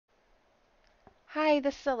Hi,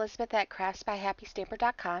 this is Elizabeth at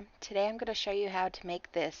craftsbyhappystamper.com. Today I'm going to show you how to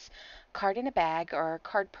make this card in a bag or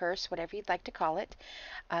card purse, whatever you'd like to call it.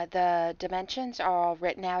 The dimensions are all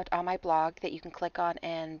written out on my blog that you can click on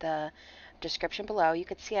in the description below. You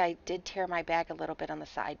can see I did tear my bag a little bit on the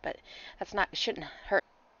side, but shouldn't hurt.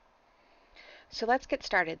 So let's get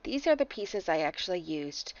started. These are the pieces I actually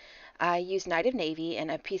used. I used Night of Navy and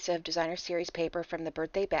a piece of designer series paper from the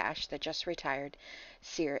Birthday Bash that just retired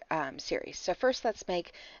series. So first let's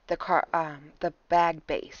make the bag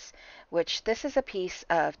base, which this is a piece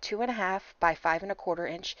of 2.5 by 5.25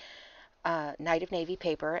 inch Night of Navy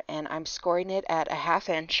paper, and I'm scoring it at a 1/2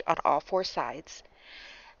 inch on all four sides.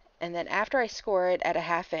 And then after I score it at a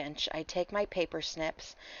 1/2 inch, I take my paper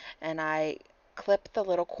snips and I clip the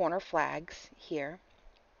little corner flags here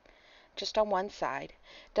just on one side.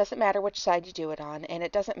 Doesn't matter which side you do it on, and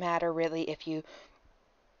it doesn't matter really if you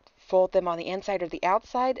fold them on the inside or the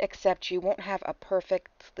outside, except you won't have a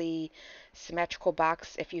perfectly symmetrical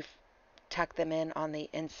box if you tuck them in on the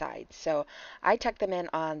inside. So I tuck them in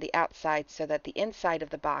on the outside so that the inside of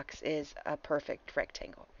the box is a perfect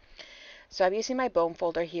rectangle. So I'm using my bone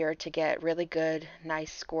folder here to get really good,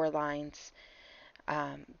 nice score lines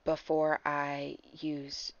before I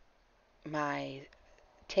use my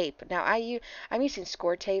tape. Now I'm using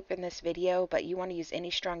score tape in this video, but you want to use any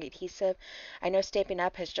strong adhesive. I know Stampin'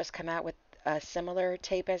 Up! Has just come out with a similar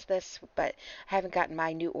tape as this, but I haven't gotten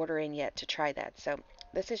my new order in yet to try that. So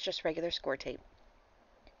this is just regular score tape.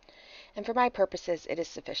 And for my purposes, it is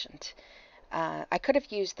sufficient. I could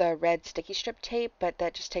have used the red sticky strip tape, but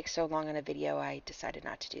that just takes so long in a video, I decided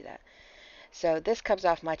not to do that. So this comes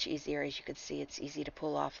off much easier. As you can see, it's easy to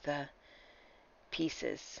pull off the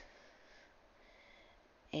pieces.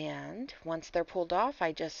 And once they're pulled off,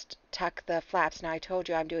 I just tuck the flaps. Now I told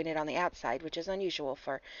you I'm doing it on the outside, which is unusual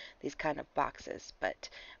for these kind of boxes, but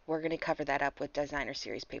we're going to cover that up with designer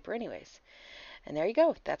series paper anyways. And there you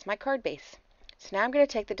go. That's my card base. So now I'm going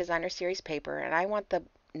to take the designer series paper, and I want the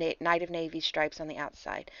Night of Navy stripes on the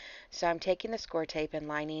outside. So I'm taking the score tape and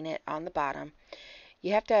lining it on the bottom.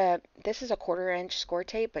 You have to, this is a 1/4 inch score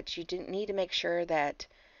tape, but you need to make sure that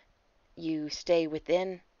you stay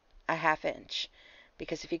within a 1/2 inch,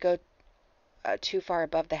 because if you go too far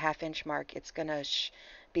above the 1/2 inch mark, it's going to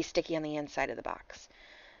be sticky on the inside of the box.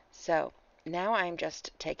 So now I'm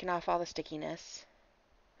just taking off all the stickiness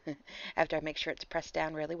after I make sure it's pressed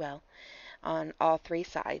down really well on all three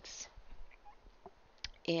sides.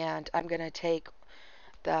 And I'm going to take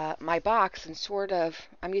my box and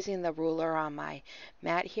I'm using the ruler on my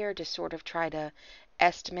mat here to sort of try to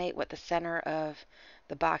estimate what the center of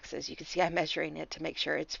the box is. You can see I'm measuring it to make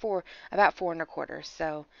sure it's about 4 1/4.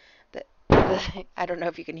 So I don't know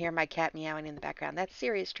if you can hear my cat meowing in the background. That's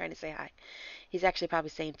Sirius trying to say hi. He's actually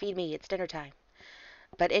probably saying, "Feed me, it's dinner time."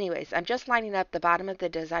 But anyways, I'm just lining up the bottom of the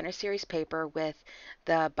designer series paper with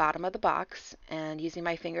the bottom of the box and using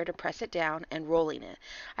my finger to press it down and rolling it.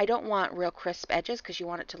 I don't want real crisp edges because you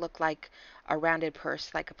want it to look like a rounded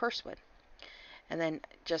purse, like a purse would. And then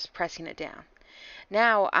just pressing it down.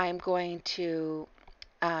 Now I'm going to,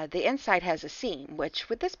 the inside has a seam, which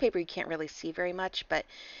with this paper you can't really see very much, but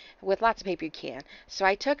with lots of paper you can. So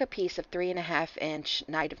I took a piece of 3.5 inch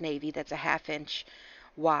Night of Navy that's a 1/2 inch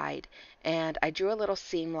wide, and I drew a little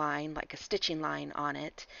seam line, like a stitching line on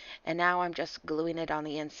it, and now I'm just gluing it on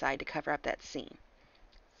the inside to cover up that seam.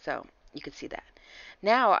 So you can see that.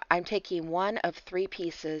 Now I'm taking one of 3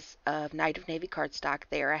 pieces of Night of Navy cardstock.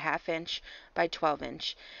 They are a 1/2 inch by 12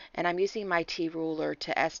 inch, and I'm using my T ruler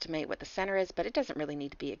to estimate what the center is, but it doesn't really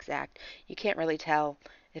need to be exact. You can't really tell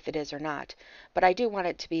if it is or not, but I do want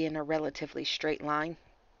it to be in a relatively straight line.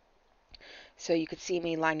 So you could see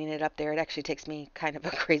me lining it up there. It actually takes me kind of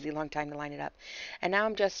a crazy long time to line it up. And now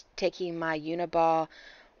I'm just taking my Uniball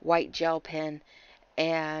white gel pen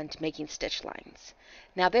and making stitch lines.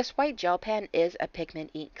 Now this white gel pen is a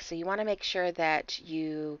pigment ink, so you want to make sure that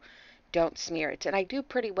you don't smear it. And I do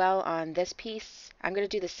pretty well on this piece. I'm going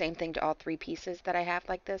to do the same thing to all 3 pieces that I have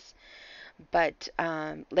like this, but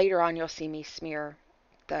later on you'll see me smear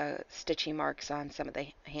the stitching marks on some of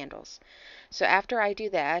the handles. So after I do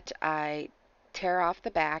that, I tear off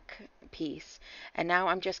the back piece, and now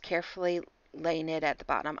I'm just carefully laying it at the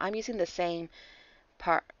bottom. I'm using the same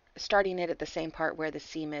part, starting it at the same part where the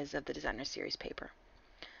seam is of the designer series paper.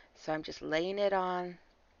 So I'm just laying it on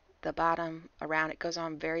the bottom around. It goes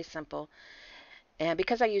on very simple, and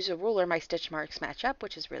because I use a ruler, my stitch marks match up,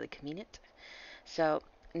 which is really convenient. So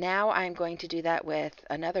now I'm going to do that with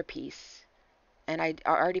another piece, and I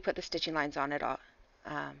already put the stitching lines on it all.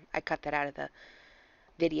 I cut that out of the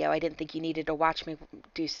video. I didn't think you needed to watch me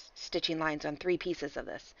do stitching lines on 3 pieces of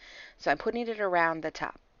this. So I'm putting it around the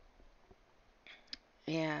top.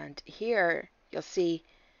 And here you'll see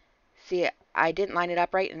I didn't line it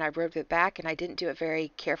up right and I ripped it back and I didn't do it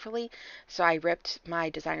very carefully. So I ripped my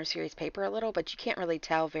designer series paper a little, but you can't really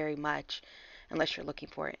tell very much unless you're looking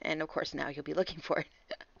for it. And of course now you'll be looking for it.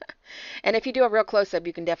 And if you do a real close-up,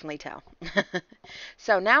 you can definitely tell.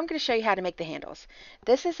 So now I'm going to show you how to make the handles.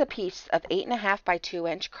 This is a piece of 8.5 by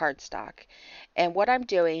 2-inch cardstock. And what I'm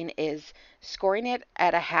doing is scoring it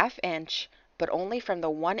at a 1/2 inch, but only from the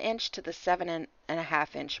 1 inch to the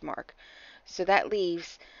 7.5 inch mark. So that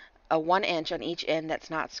leaves a 1 inch on each end that's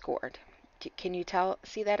not scored. Can you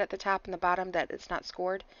see that at the top and the bottom that it's not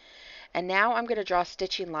scored? And now I'm going to draw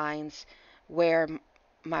stitching lines where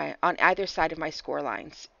on either side of my score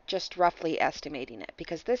lines, just roughly estimating it,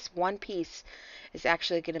 because this one piece is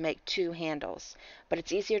actually going to make 2 handles, but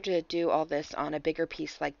it's easier to do all this on a bigger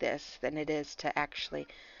piece like this than it is to actually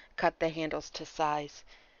cut the handles to size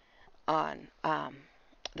on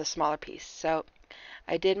the smaller piece. So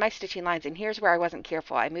I did my stitching lines, and here's where I wasn't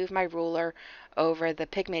careful. I moved my ruler over the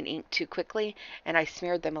pigment ink too quickly, and I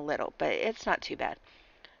smeared them a little, but it's not too bad.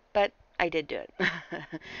 But I did do it.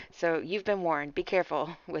 So you've been warned. Be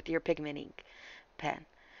careful with your pigment ink pen.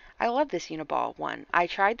 I love this Uniball one. I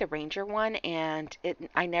tried the Ranger one, and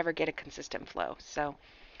I never get a consistent flow. So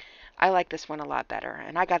I like this one a lot better.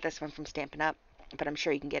 And I got this one from Stampin' Up, but I'm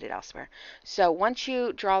sure you can get it elsewhere. So once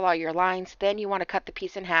you draw all your lines, then you want to cut the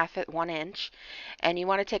piece in half at 1 inch. And you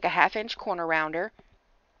want to take a 1/2 inch corner rounder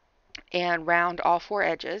and round all 4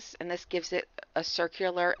 edges. And this gives it a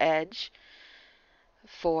circular edge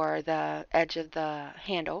for the edge of the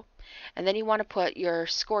handle. And then you want to put your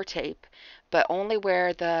score tape, but only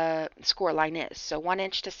where the score line is. So 1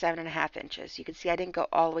 inch to 7.5 inches. You can see I didn't go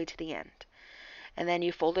all the way to the end. And then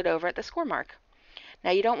you fold it over at the score mark.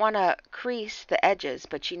 Now you don't want to crease the edges,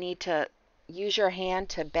 but you need to use your hand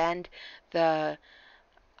to bend the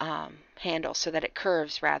handle so that it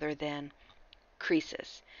curves rather than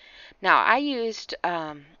creases. Now I used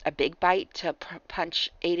a big bite to punch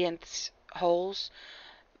 1/8 holes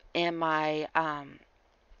in my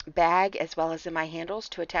bag as well as in my handles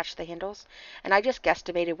to attach the handles, and I just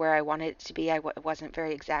guesstimated where I wanted it to be. I wasn't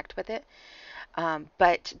very exact with it,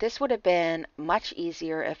 but this would have been much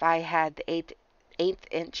easier if I had the 1/8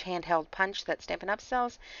 inch handheld punch that Stampin' Up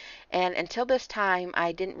sells, and until this time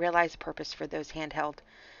I didn't realize the purpose for those handheld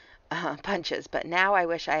punches, but now I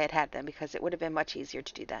wish I had them because it would have been much easier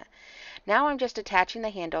to do that. Now I'm just attaching the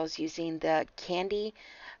handles using the candy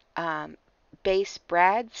base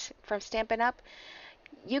brads from Stampin' Up.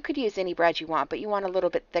 You could use any brad you want, but you want a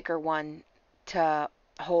little bit thicker one to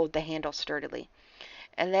hold the handle sturdily.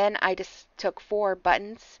 And then I just took 4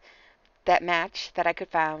 buttons that match that I could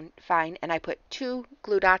find, and I put 2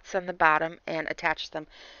 glue dots on the bottom and attached them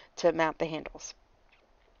to mount the handles.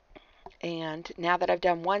 And now that I've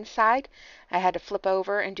done one side, I had to flip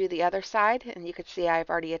over and do the other side, and you can see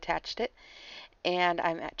I've already attached it. And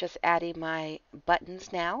I'm just adding my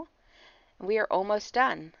buttons now. We are almost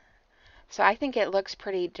done. So I think it looks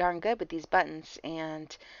pretty darn good with these buttons,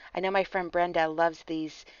 and I know my friend Brenda loves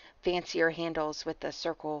these fancier handles with the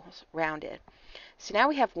circles rounded. So now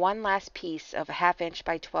we have one last piece of a 1/2 inch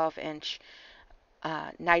by 12 inch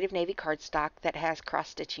Night of Navy cardstock that has cross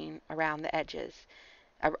stitching around the edges,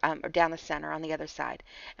 down the center on the other side.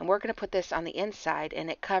 And we're going to put this on the inside, and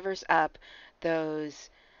it covers up those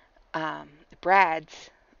brads,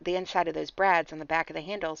 the inside of those brads on the back of the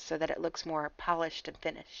handles so that it looks more polished and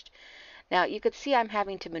finished. Now you could see I'm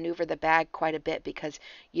having to maneuver the bag quite a bit because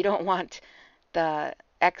you don't want the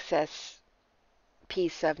excess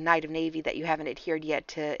piece of Night of Navy that you haven't adhered yet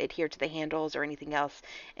to adhere to the handles or anything else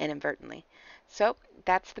inadvertently. So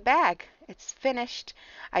that's the bag. It's finished.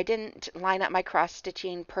 I didn't line up my cross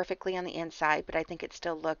stitching perfectly on the inside, but I think it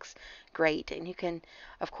still looks great. And you can,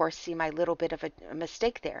 of course, see my little bit of a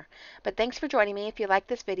mistake there. But thanks for joining me. If you like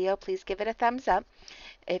this video, please give it a thumbs up.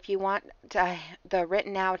 If you want the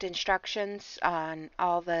written out instructions on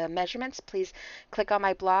all the measurements, please click on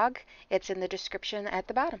my blog. It's in the description at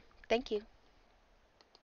the bottom. Thank you.